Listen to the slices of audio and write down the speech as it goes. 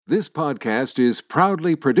This podcast is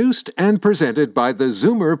proudly produced and presented by the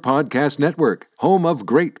Zoomer Podcast Network, home of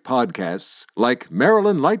great podcasts like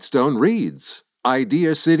Marilyn Lightstone Reads,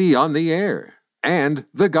 Idea City on the Air, and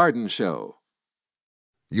The Garden Show.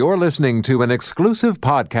 You're listening to an exclusive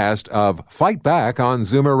podcast of Fight Back on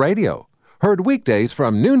Zoomer Radio, heard weekdays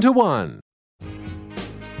from noon to 1.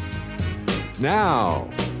 Now,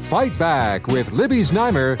 Fight Back with Libby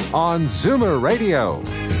Znaimer on Zoomer Radio.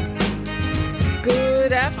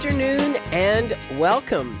 Good afternoon and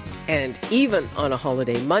welcome. And even on a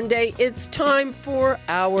holiday Monday, it's time for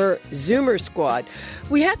our Zoomer Squad.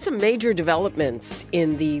 We had some major developments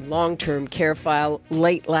in the long-term care file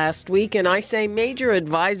late last week, and I say major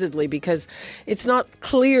advisedly because it's not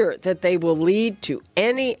clear that they will lead to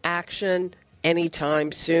any action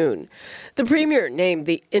anytime soon. The Premier named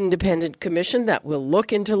the independent commission that will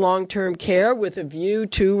look into long-term care with a view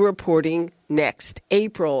to reporting next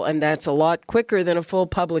April, and that's a lot quicker than a full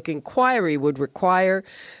public inquiry would require,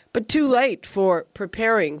 but too late for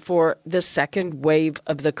preparing for the second wave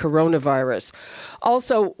of the coronavirus.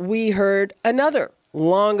 Also, we heard another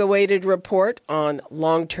long-awaited report on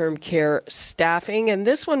long-term care staffing, and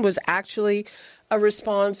this one was actually a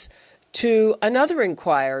response to another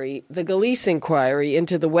inquiry, the Gillese inquiry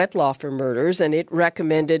into the Wetlaufer murders, and it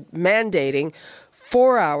recommended mandating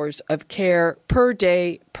 4 hours of care per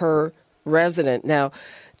day per resident. Now,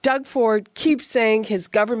 Doug Ford keeps saying his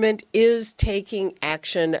government is taking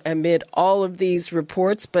action amid all of these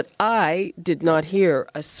reports, but I did not hear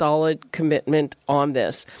a solid commitment on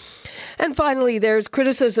this. And finally, there's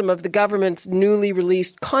criticism of the government's newly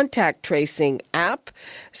released contact tracing app,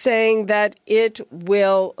 saying that it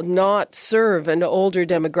will not serve an older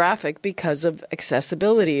demographic because of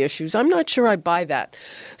accessibility issues. I'm not sure I buy that.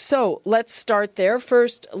 So let's start there.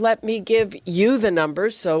 First, let me give you the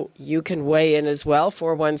numbers so you can weigh in as well.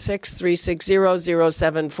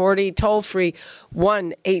 416-360-0740, toll free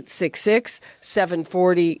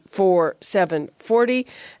 1-866-740-4740.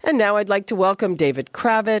 And now I'd like to welcome David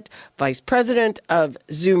Kravitz, Vice President of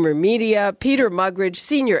Zoomer Media, Peter Muggeridge,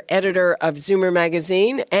 Senior Editor of Zoomer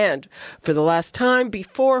Magazine, and for the last time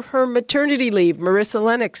before her maternity leave, Marissa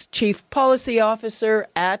Lennox, Chief Policy Officer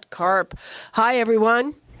at CARP. Hi,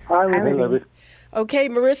 everyone. Hi, Libby. Okay,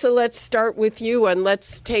 Marissa, let's start with you, and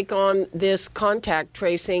let's take on this contact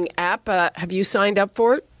tracing app. Have you signed up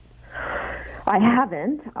for it? I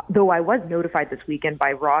haven't, though I was notified this weekend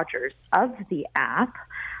by Rogers of the app.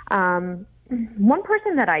 One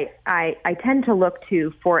person that I tend to look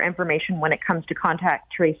to for information when it comes to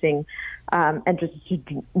contact tracing and just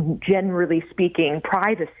generally speaking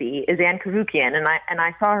privacy is Ann Cavoukian, and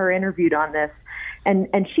I saw her interviewed on this,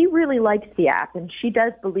 and she really likes the app, and she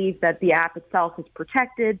does believe that the app itself is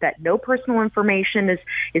protected, that no personal information is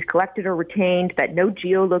collected or retained, that no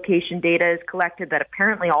geolocation data is collected, that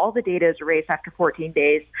apparently all the data is erased after 14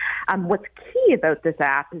 days. What's key about this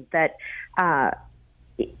app is that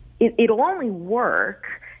it'll only work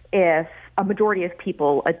if a majority of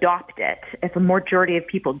people adopt it, if a majority of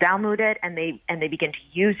people download it and they begin to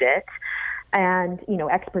use it. And,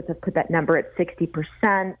 experts have put that number at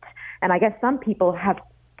 60%. And I guess some people have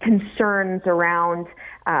concerns around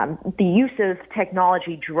the use of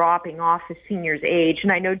technology dropping off as seniors age.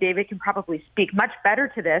 And I know David can probably speak much better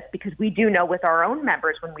to this because we do know with our own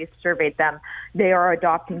members when we've surveyed them, they are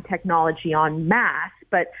adopting technology en masse.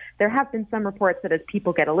 But there have been some reports that as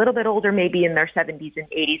people get a little bit older, maybe in their 70s and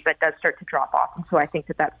 80s, that does start to drop off. And so I think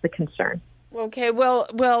that that's the concern. Okay,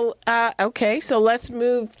 okay, so let's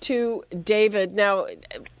move to David. Now,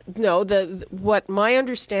 what my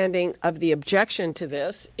understanding of the objection to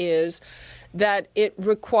this is that it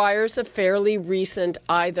requires a fairly recent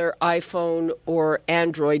either iPhone or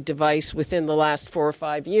Android device within the last 4 or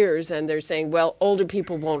 5 years. And they're saying, well, older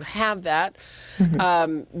people won't have that.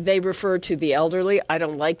 Mm-hmm. They refer to the elderly. I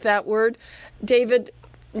don't like that word. David,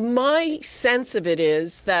 my sense of it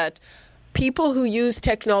is that people who use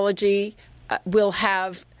technology will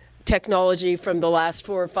have technology from the last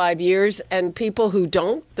 4 or 5 years, and people who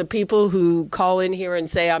don't, the people who call in here and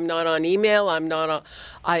say, I'm not on email, I don't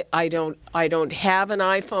have an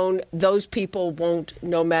iPhone, those people won't,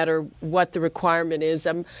 no matter what the requirement is.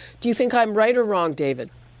 Do you think I'm right or wrong, David?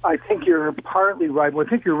 I think you're partly right. Well, I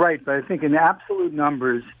think you're right, but I think in absolute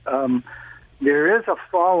numbers, there is a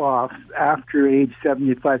fall-off after age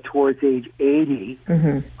 75 towards age 80.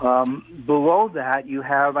 Mm-hmm. Below that, you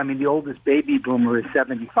have, the oldest baby boomer is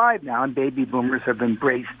 75 now, and baby boomers have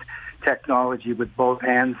embraced technology with both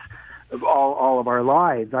hands of all of our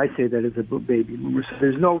lives. I say that as a baby boomer, so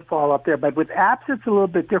there's no fall-off there. But with apps, it's a little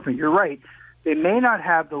bit different. You're right. They may not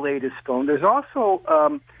have the latest phone. There's also,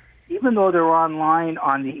 even though they're online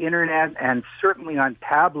on the internet and certainly on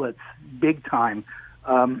tablets big time,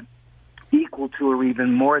 equal to or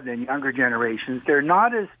even more than younger generations, they're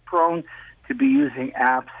not as prone to be using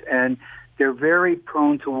apps, and they're very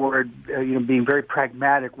prone toward being very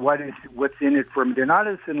pragmatic. What's in it for them? They're not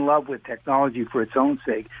as in love with technology for its own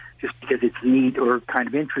sake, just because it's neat or kind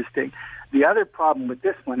of interesting. The other problem with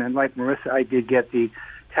this one, and like Marissa, I did get the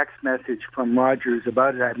text message from Rogers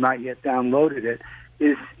about it. I've not yet downloaded it.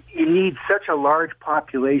 Is you need such a large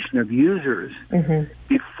population of users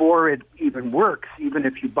before it even works, even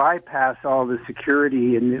if you bypass all the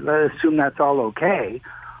security and let's assume that's all okay.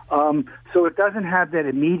 So it doesn't have that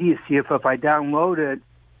immediacy. If I download it,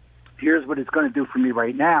 here's what it's going to do for me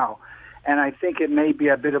right now. And I think it may be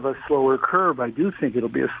a bit of a slower curve. I do think it'll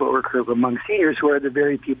be a slower curve among seniors, who are the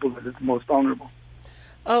very people that are the most vulnerable.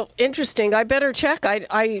 Oh, interesting. I better check.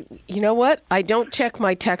 You know what? I don't check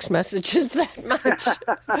my text messages that much.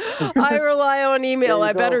 I rely on email.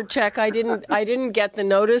 I better check. I didn't get the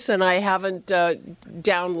notice, and I haven't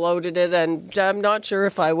downloaded it, and I'm not sure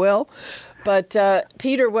if I will. But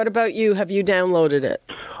Peter, what about you? Have you downloaded it?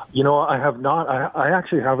 I have not. I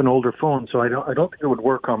actually have an older phone, so I don't think it would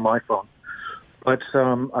work on my phone. But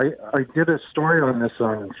I did a story on this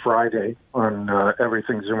on Friday on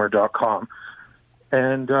everythingzoomer.com.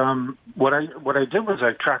 And what I did was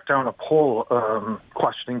I tracked down a poll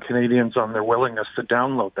questioning Canadians on their willingness to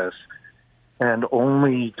download this, and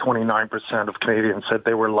only 29% of Canadians said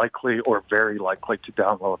they were likely or very likely to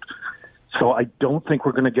download. So I don't think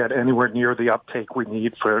we're going to get anywhere near the uptake we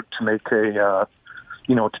need to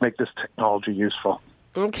make this technology useful.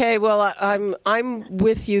 Okay, well, I'm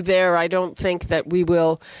with you there. I don't think that we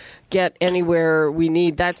will get anywhere we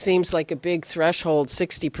need. That seems like a big threshold,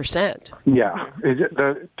 60%. Yeah.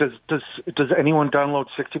 Does anyone download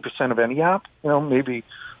 60% of any app? Maybe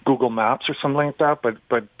Google Maps or something like that. But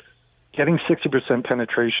getting 60%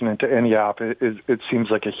 penetration into any app, it seems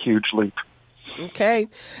like a huge leap. Okay.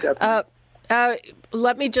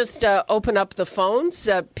 Let me just open up the phones.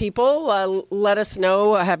 People, let us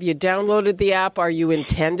know. Have you downloaded the app? Are you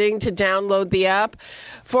intending to download the app?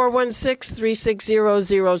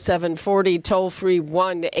 416-360-0740, toll-free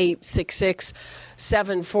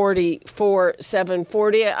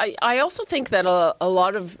 1-866-740-4740. I also think that a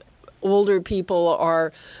lot of older people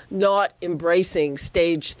are not embracing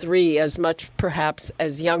stage 3 as much perhaps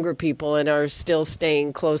as younger people and are still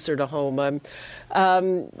staying closer to home.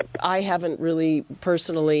 I haven't really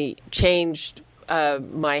personally changed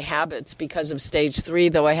my habits because of stage 3,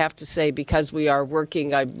 though I have to say because we are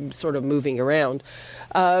working, I'm sort of moving around.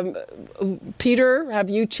 Peter, have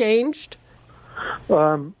you changed?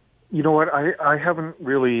 You know what? I haven't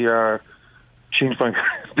really changed my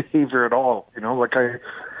behavior at all.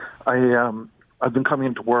 I've been coming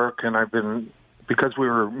into work, and because we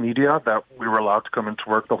were media, that we were allowed to come into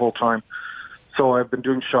work the whole time. So I've been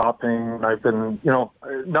doing shopping.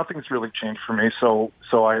 Nothing's really changed for me. So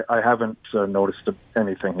I haven't noticed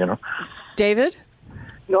anything. David?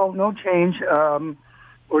 No change, no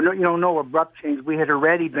abrupt change. We had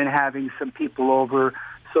already been having some people over,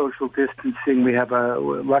 social distancing.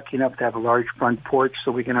 We're lucky enough to have a large front porch,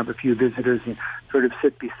 so we can have a few visitors and sort of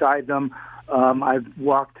sit beside them. I've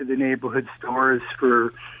walked to the neighborhood stores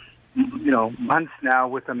for, months now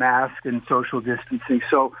with a mask and social distancing.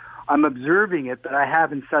 So I'm observing it, but I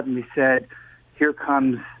haven't suddenly said, here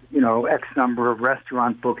comes, X number of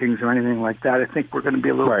restaurant bookings or anything like that. I think we're going to be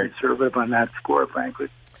a little conservative on that score, frankly.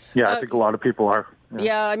 Yeah, I think a lot of people are.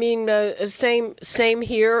 Yeah, I mean, same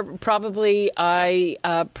here. I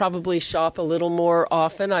probably shop a little more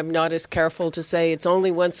often. I'm not as careful to say it's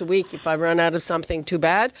only once a week. If I run out of something, too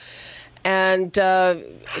bad. And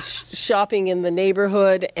shopping in the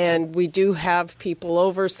neighborhood, and we do have people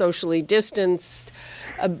over, socially distanced,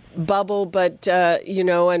 a bubble, but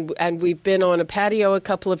and we've been on a patio a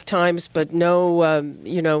couple of times, but no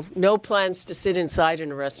plans to sit inside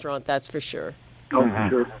in a restaurant. That's for sure. Oh, for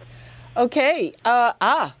sure. Okay.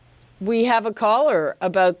 We have a caller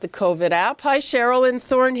about the COVID app. Hi, Cheryl in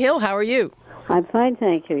Thornhill. How are you? I'm fine,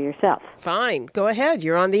 thank you. Yourself? Fine. Go ahead.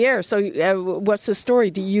 You're on the air. So what's the story?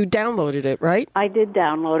 You downloaded it, right? I did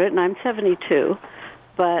download it, and I'm 72.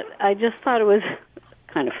 But I just thought it was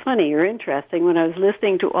kind of funny or interesting when I was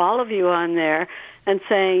listening to all of you on there and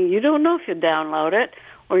saying, you don't know if you download it,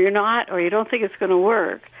 or you're not, or you don't think it's going to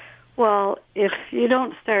work. Well, if you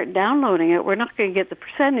don't start downloading it, we're not going to get the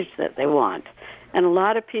percentage that they want. And a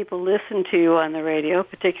lot of people listen to you on the radio,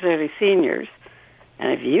 particularly seniors.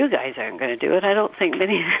 And if you guys aren't going to do it, I don't think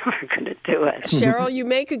many of them are going to do it. Cheryl, you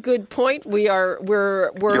make a good point. We're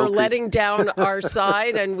letting down our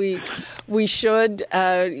side, and we should.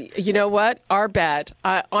 You know what? Our bad.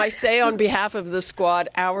 I say on behalf of the squad,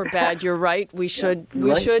 our bad. You're right. We should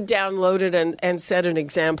download it and set an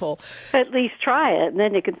example. At least try it, and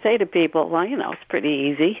then you can say to people, well, it's pretty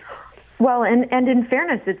easy. Well, and in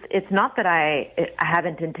fairness, it's not that I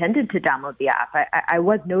haven't intended to download the app. I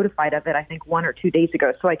was notified of it, I think, 1 or 2 days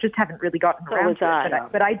ago, so I just haven't really gotten around to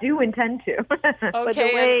it. But I do intend to. Okay. But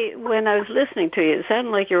the way, when I was listening to you, it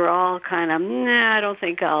sounded like you were all kind of, I don't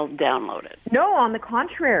think I'll download it. No, on the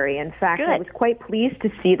contrary. In fact, I was quite pleased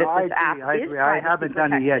to see that this app is I haven't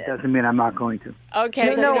done it yet. Doesn't mean I'm not going to.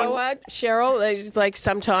 Okay, you know what, Cheryl? It's like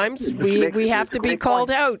sometimes we have to be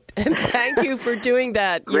called out, and thank you for doing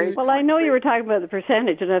that. Well, I know you were talking about the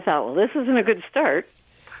percentage, and I thought, well, this isn't a good start.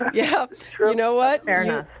 Yeah, you know what? Fair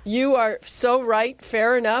enough. You are so right.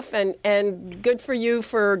 Fair enough, and good for you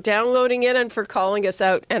for downloading it and for calling us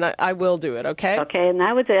out. And I will do it. Okay. Okay, and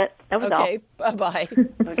that was it. That was all. Okay. Bye.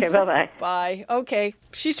 Okay. Bye. Bye. Okay.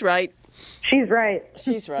 She's right. She's right.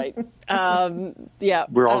 She's right. Yeah.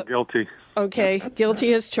 We're all guilty. Okay.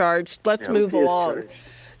 Guilty as charged. Let's move along.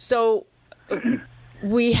 So.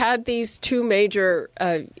 We had these two major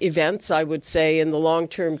events, I would say, in the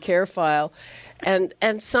long-term care file. And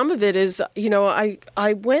some of it is,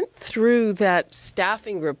 I went through that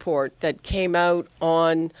staffing report that came out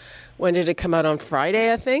on, when did it come out? On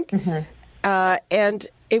Friday, I think? Mm-hmm. And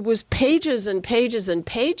it was pages and pages and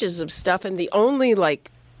pages of stuff, and the only,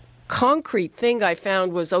 concrete thing I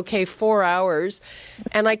found was, 4 hours.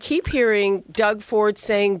 And I keep hearing Doug Ford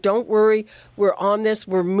saying, don't worry, we're on this,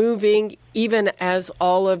 we're moving, even as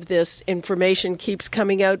all of this information keeps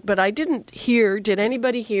coming out. But I did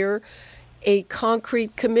anybody hear a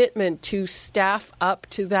concrete commitment to staff up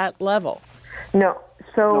to that level? No.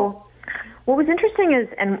 So what was interesting is,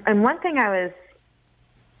 and one thing I was,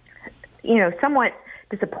 somewhat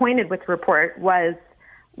disappointed with the report was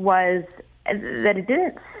that it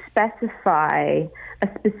didn't specify a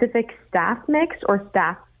specific staff mix or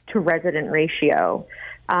staff to resident ratio.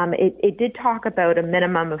 It did talk about a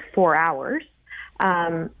minimum of 4 hours,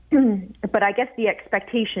 but I guess the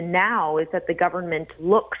expectation now is that the government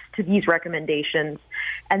looks to these recommendations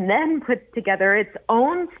and then puts together its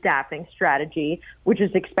own staffing strategy, which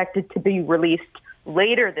is expected to be released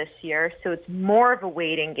later this year. So it's more of a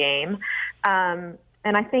waiting game.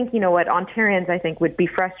 And I think, Ontarians, I think, would be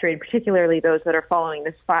frustrated, particularly those that are following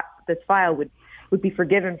this file would be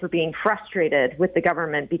forgiven for being frustrated with the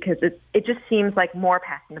government, because it just seems like more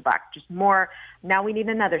passing the buck, just more. Now we need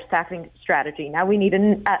another staffing strategy. Now we need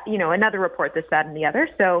another report, this, that, and the other.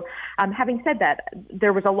 So having said that,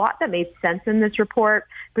 there was a lot that made sense in this report,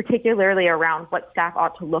 particularly around what staff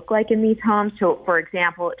ought to look like in these homes. So, for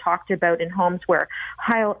example, it talked about in homes where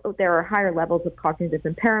there are higher levels of cognitive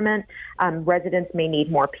impairment, residents may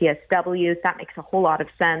need more PSWs. That makes a whole lot of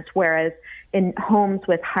sense. Whereas in homes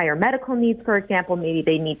with higher medical needs, for example, maybe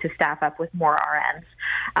they need to staff up with more RNs.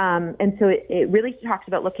 And so it really talks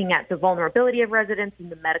about looking at the vulnerability of residents and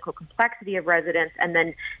the medical complexity of residents, and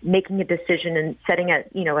then making a decision and setting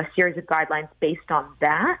a series of guidelines based on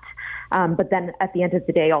that. But then at the end of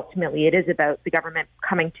the day, ultimately, it is about the government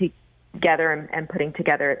coming together and putting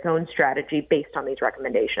together its own strategy based on these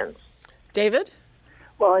recommendations. David?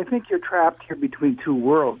 Well, I think you're trapped here between two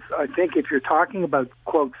worlds. I think if you're talking about,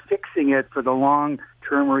 quote, fixing it for the long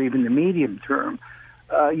term or even the medium term,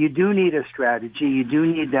 you do need a strategy. You do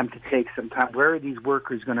need them to take some time. Where are these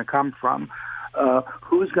workers going to come from?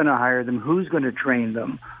 Who's going to hire them? Who's going to train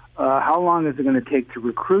them? How long is it going to take to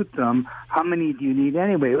recruit them? How many do you need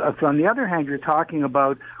anyway? So on the other hand, you're talking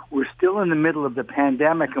about we're still in the middle of the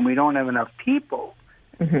pandemic and we don't have enough people.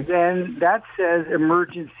 Mm-hmm. Then that says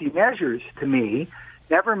emergency measures to me.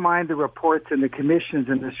 Never mind the reports and the commissions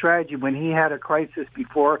and the strategy. When he had a crisis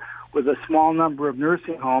before with a small number of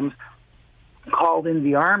nursing homes, called in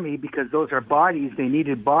the Army because those are bodies. They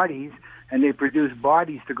needed bodies, and they produced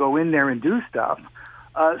bodies to go in there and do stuff.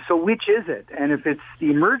 So which is it? And if it's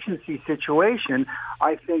the emergency situation,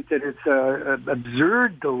 I think that it's an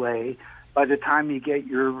absurd delay by the time you get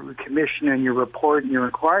your commission and your report and your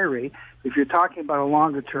inquiry. If you're talking about a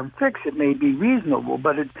longer-term fix, it may be reasonable,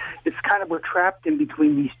 but it's kind of, we're trapped in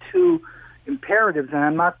between these two imperatives, and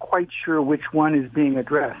I'm not quite sure which one is being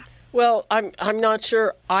addressed. Well, I'm not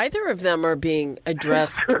sure either of them are being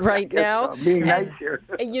addressed right now. So. Being nice here.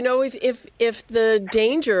 If the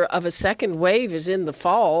danger of a second wave is in the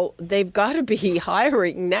fall, they've got to be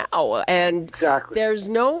hiring now, and exactly. There's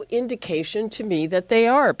no indication to me that they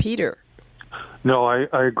are. Peter. No, I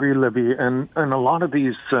agree, Libby, and a lot of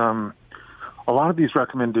these a lot of these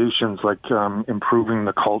recommendations, like improving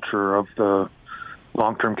the culture of the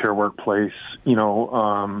long-term care workplace,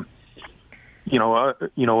 achieving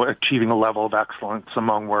a level of excellence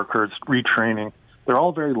among workers, retraining, they're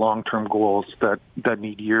all very long-term goals that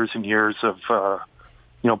need years and years of,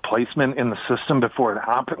 placement in the system before it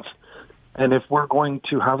happens. And if we're going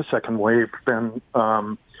to have a second wave, then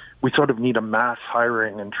we sort of need a mass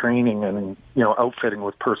hiring and training and, outfitting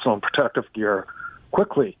with personal and protective gear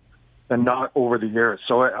quickly and not over the years.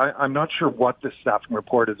 So I'm not sure what this staffing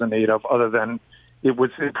report is in aid of, other than it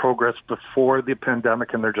was in progress before the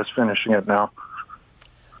pandemic and they're just finishing it now.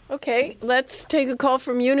 Okay, let's take a call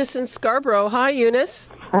from Eunice in Scarborough. Hi,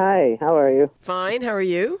 Eunice. Hi, how are you? Fine, how are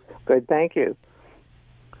you? Good, thank you.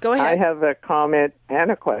 Go ahead. I have a comment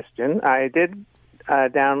and a question. I did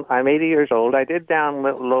I'm 80 years old. I did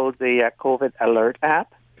download the COVID Alert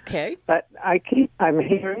app. Okay. But I'm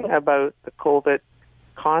hearing about the COVID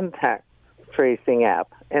contact tracing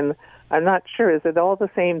app, and I'm not sure. Is it all the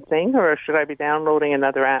same thing, or should I be downloading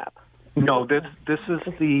another app? No, this is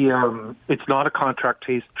it's not a contract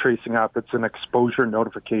tracing app. It's an exposure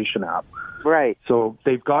notification app. Right. So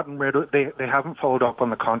they've gotten rid of, they haven't followed up on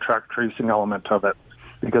the contract tracing element of it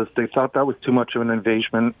because they thought that was too much of an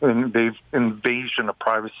invasion of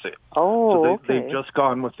privacy. Oh, so okay. They've just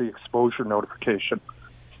gone with the exposure notification.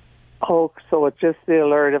 Oh, so it's just the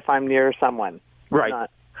alert if I'm near someone. Right.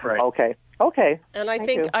 Right. Okay. And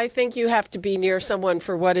I think you have to be near someone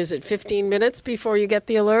for, 15 minutes before you get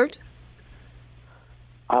the alert?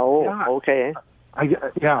 Oh, yeah. Okay.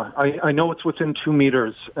 I know it's within 2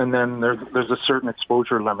 meters, and then there's a certain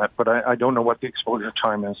exposure limit, but I don't know what the exposure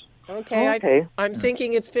time is. Okay. I'm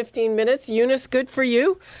thinking it's 15 minutes. Eunice, good for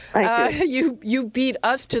you. Thank you. You beat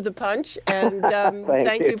us to the punch, and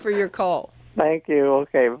thank you for your call. Thank you.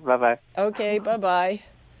 Okay, bye-bye. Okay, bye-bye.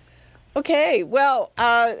 Okay, well,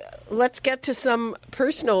 let's get to some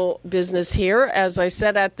personal business here. As I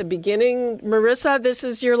said at the beginning, Marissa, this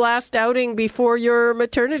is your last outing before your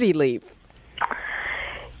maternity leave.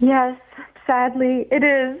 Yes, sadly, it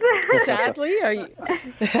is. Sadly?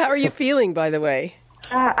 How are you feeling, by the way?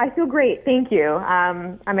 I feel great, thank you.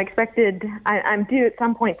 I'm expected, I'm due at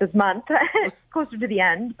some point this month, closer to the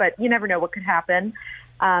end, but you never know what could happen.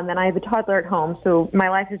 And I have a toddler at home, so my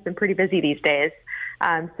life has been pretty busy these days.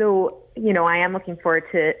 So, I am looking forward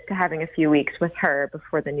to having a few weeks with her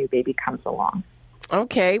before the new baby comes along.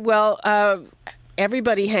 Okay, well,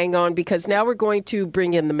 everybody hang on, because now we're going to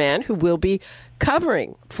bring in the man who will be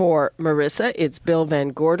covering for Marissa. It's Bill Van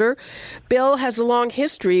Gorder. Bill has a long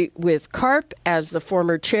history with CARP as the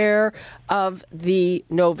former chair of the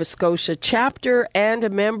Nova Scotia chapter and a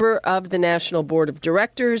member of the National Board of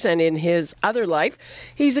Directors. And in his other life,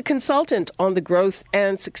 he's a consultant on the growth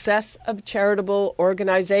and success of charitable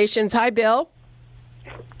organizations. Hi, Bill.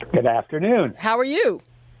 Good afternoon. How are you?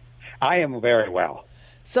 I am very well.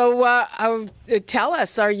 So tell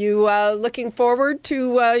us, are you looking forward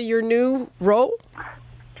to your new role?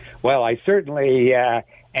 Well, I certainly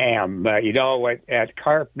am. At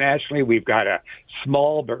CARP nationally, we've got a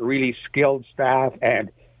small but really skilled staff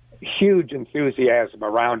and huge enthusiasm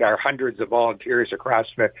around our hundreds of volunteers across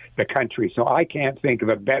the country. So I can't think of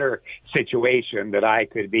a better situation that I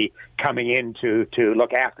could be coming into to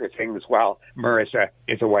look after things while Marissa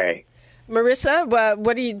is away. Marissa,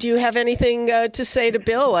 what do you have anything to say to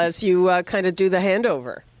Bill as you kind of do the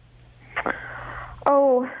handover?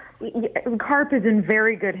 Oh, CARP is in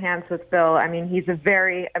very good hands with Bill. I mean, he's a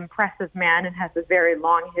very impressive man and has a very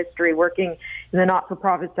long history working in the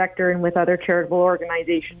not-for-profit sector and with other charitable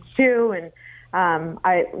organizations too. And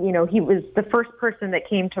he was the first person that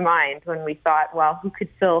came to mind when we thought, well, who could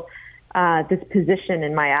fill this position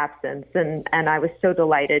in my absence, and I was so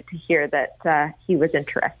delighted to hear that he was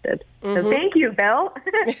interested. Mm-hmm. So thank you, Bill.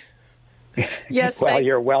 Yes. Well,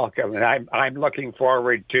 you're welcome, and I'm looking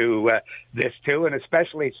forward to this too, and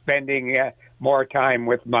especially spending more time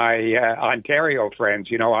with my Ontario friends.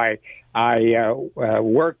 I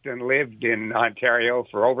worked and lived in Ontario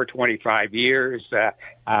for over 25 years,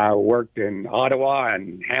 worked in Ottawa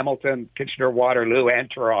and Hamilton, Kitchener-Waterloo,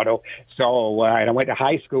 and Toronto. So and I went to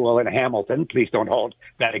high school in Hamilton. Please don't hold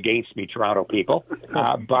that against me, Toronto people.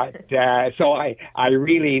 So I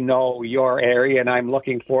really know your area, and I'm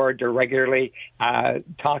looking forward to regularly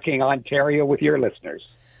talking Ontario with your listeners.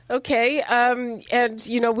 Okay, and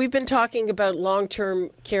we've been talking about long-term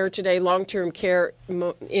care today, long-term care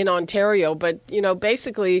in Ontario, but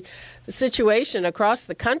basically the situation across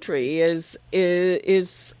the country is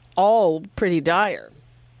all pretty dire.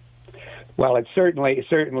 Well, it certainly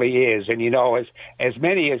is, and as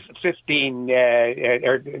many as 15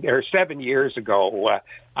 or 7 years ago,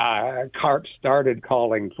 CARP started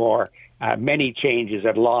calling for many changes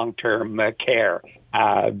at long-term care.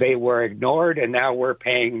 They were ignored, and now we're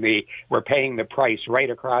paying the price right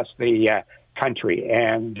across the country,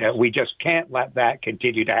 and we just can't let that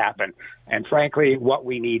continue to happen. And frankly, what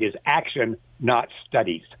we need is action, not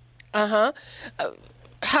studies. How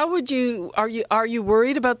would you are you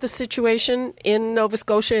worried about the situation in Nova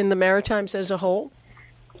Scotia and the Maritimes as a whole?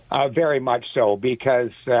 Very much so,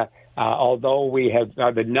 because although we have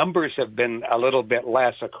the numbers have been a little bit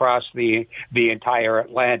less across the entire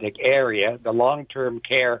Atlantic area, the long-term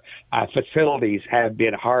care facilities have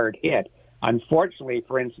been hard hit. Unfortunately,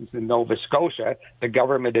 for instance, in Nova Scotia, the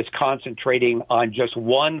government is concentrating on just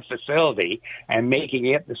one facility and making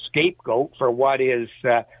it the scapegoat for what is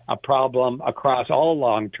a problem across all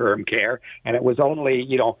long-term care. And it was only,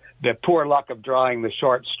 the poor luck of drawing the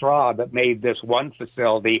short straw that made this one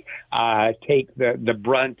facility take the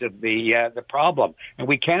brunt of the problem. And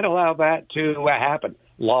we can't allow that to happen.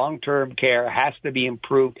 Long-term care has to be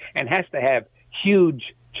improved and has to have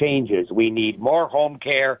huge changes. We need more home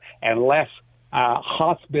care and less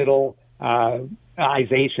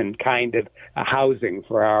hospitalization kind of housing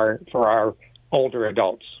for our older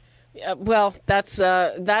adults. Well, that's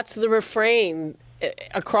the refrain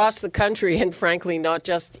across the country, and frankly, not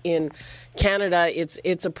just in Canada.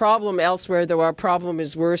 It's a problem elsewhere, though our problem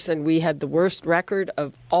is worse, and we had the worst record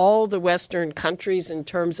of all the Western countries in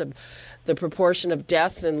terms of the proportion of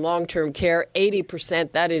deaths in long-term care.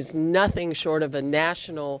 80%, that is nothing short of a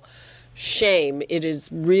national shame. It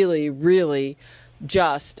is really, really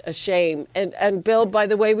just a shame. And Bill, by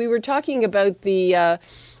the way, we were talking about the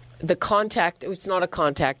contact. It's not a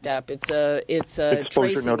contact app. It's a exposure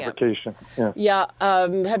tracing notification. App. Yeah.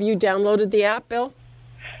 Have you downloaded the app, Bill?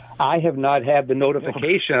 I have not had the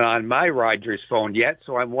notification on my Rogers phone yet,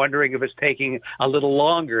 so I'm wondering if it's taking a little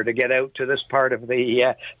longer to get out to this part of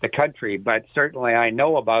the country. But certainly I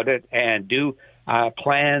know about it and do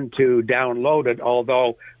plan to download it,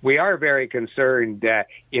 although we are very concerned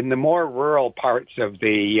in the more rural parts of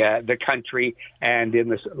the country and in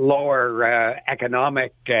the lower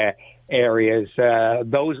economic areas.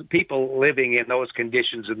 Those people living in those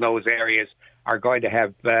conditions in those areas are going to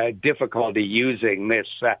have difficulty using this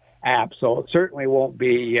app. So it certainly won't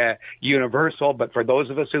be universal, but for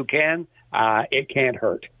those of us who can, it can't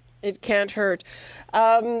hurt. It can't hurt.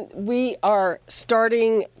 We are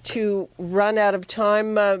starting to run out of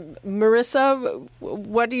time. Marissa,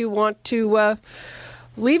 what do you want to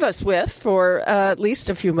leave us with for at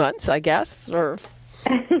least a few months, I guess, or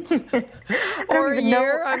or a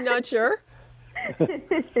year? I'm not sure.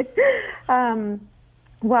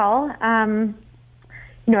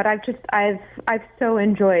 I've so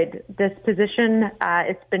enjoyed this position.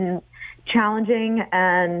 It's been challenging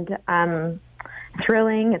and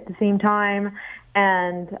thrilling at the same time,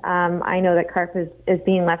 and I know that CARP is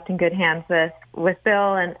being left in good hands with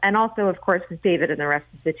Bill and also, of course, with David and the rest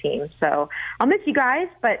of the team. So I'll miss you guys,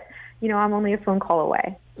 but I'm only a phone call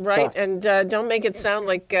away. Right, so. And don't make it sound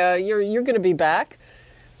like you're going to be back.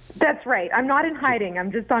 That's right. I'm not in hiding.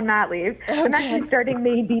 I'm just on mat leave. Okay. I'm actually starting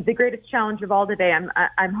maybe the greatest challenge of all today.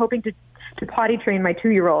 I'm hoping to potty train my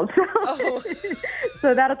 2-year-old.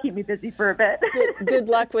 So that'll keep me busy for a bit. Good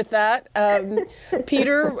luck with that.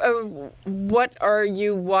 Peter, what are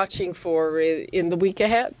you watching for in the week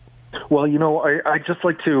ahead? Well, I'd just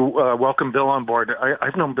like to welcome Bill on board.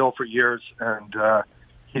 I've known Bill for years, and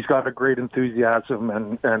he's got a great enthusiasm,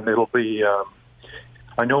 and it'll be...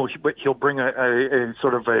 I know he'll bring a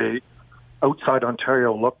sort of a outside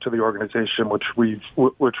Ontario look to the organization, which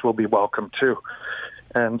will be welcome too.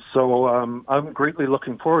 And so I'm greatly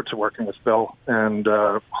looking forward to working with Bill, and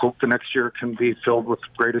hope the next year can be filled with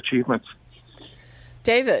great achievements.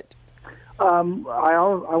 David? I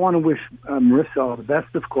want to wish Marissa all the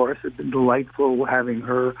best, of course. It's been delightful having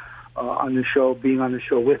her on the show, being on the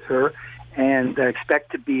show with her, and I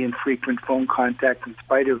expect to be in frequent phone contact in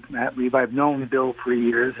spite of mat leave. I've known Bill for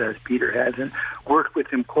years, as Peter has, and worked with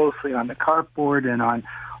him closely on the CARP board and on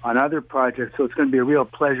other projects, so it's going to be a real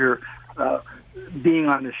pleasure being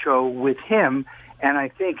on the show with him. And I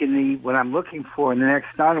think what I'm looking for in the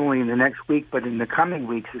next, not only in the next week, but in the coming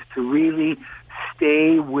weeks, is to really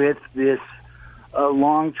stay with this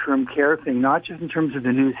long-term care thing, not just in terms of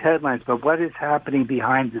the news headlines, but what is happening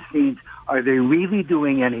behind the scenes. Are they really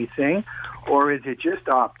doing anything, or is it just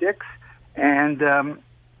optics? And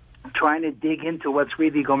trying to dig into what's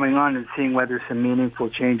really going on and seeing whether some meaningful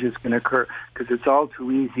changes can occur, because it's all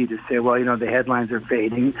too easy to say, well, the headlines are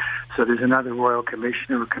fading, so there's another royal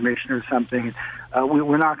commissioner or something.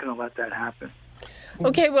 We're not going to let that happen.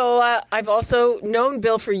 Okay, well, I've also known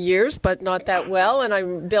Bill for years, but not that well. And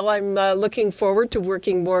I'm looking forward to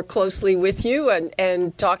working more closely with you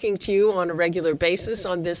and talking to you on a regular basis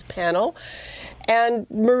on this panel. And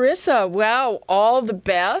Marissa, wow, all the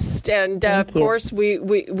best. And of course, we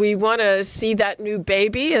want to see that new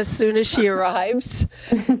baby as soon as she arrives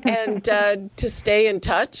and to stay in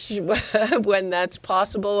touch when that's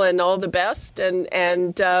possible, and all the best.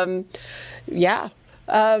 And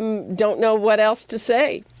don't know what else to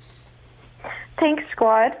say. Thanks,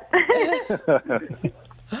 squad.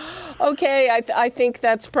 Okay, I think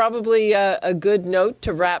that's probably a good note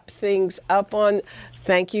to wrap things up on.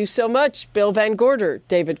 Thank you so much, Bill Van Gorder,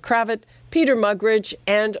 David Kravitz, Peter Muggeridge,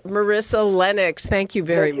 and Marissa Lennox. Thank you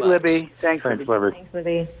very much. Libby. Thanks, Libby. Thanks,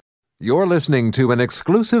 Libby. You're listening to an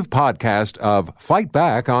exclusive podcast of Fight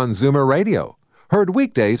Back on Zoomer Radio. Heard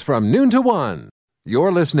weekdays from noon to 1.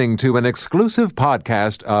 You're listening to an exclusive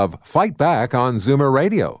podcast of Fight Back on Zoomer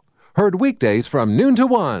Radio. Heard weekdays from noon to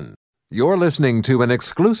 1. You're listening to an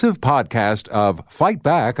exclusive podcast of Fight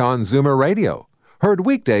Back on Zoomer Radio. Heard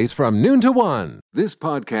weekdays from noon to 1. This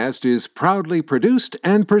podcast is proudly produced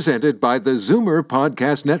and presented by the Zoomer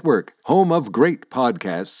Podcast Network, home of great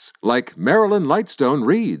podcasts like Marilyn Lightstone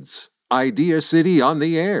Reads, Idea City on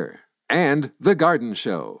the Air, and The Garden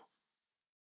Show.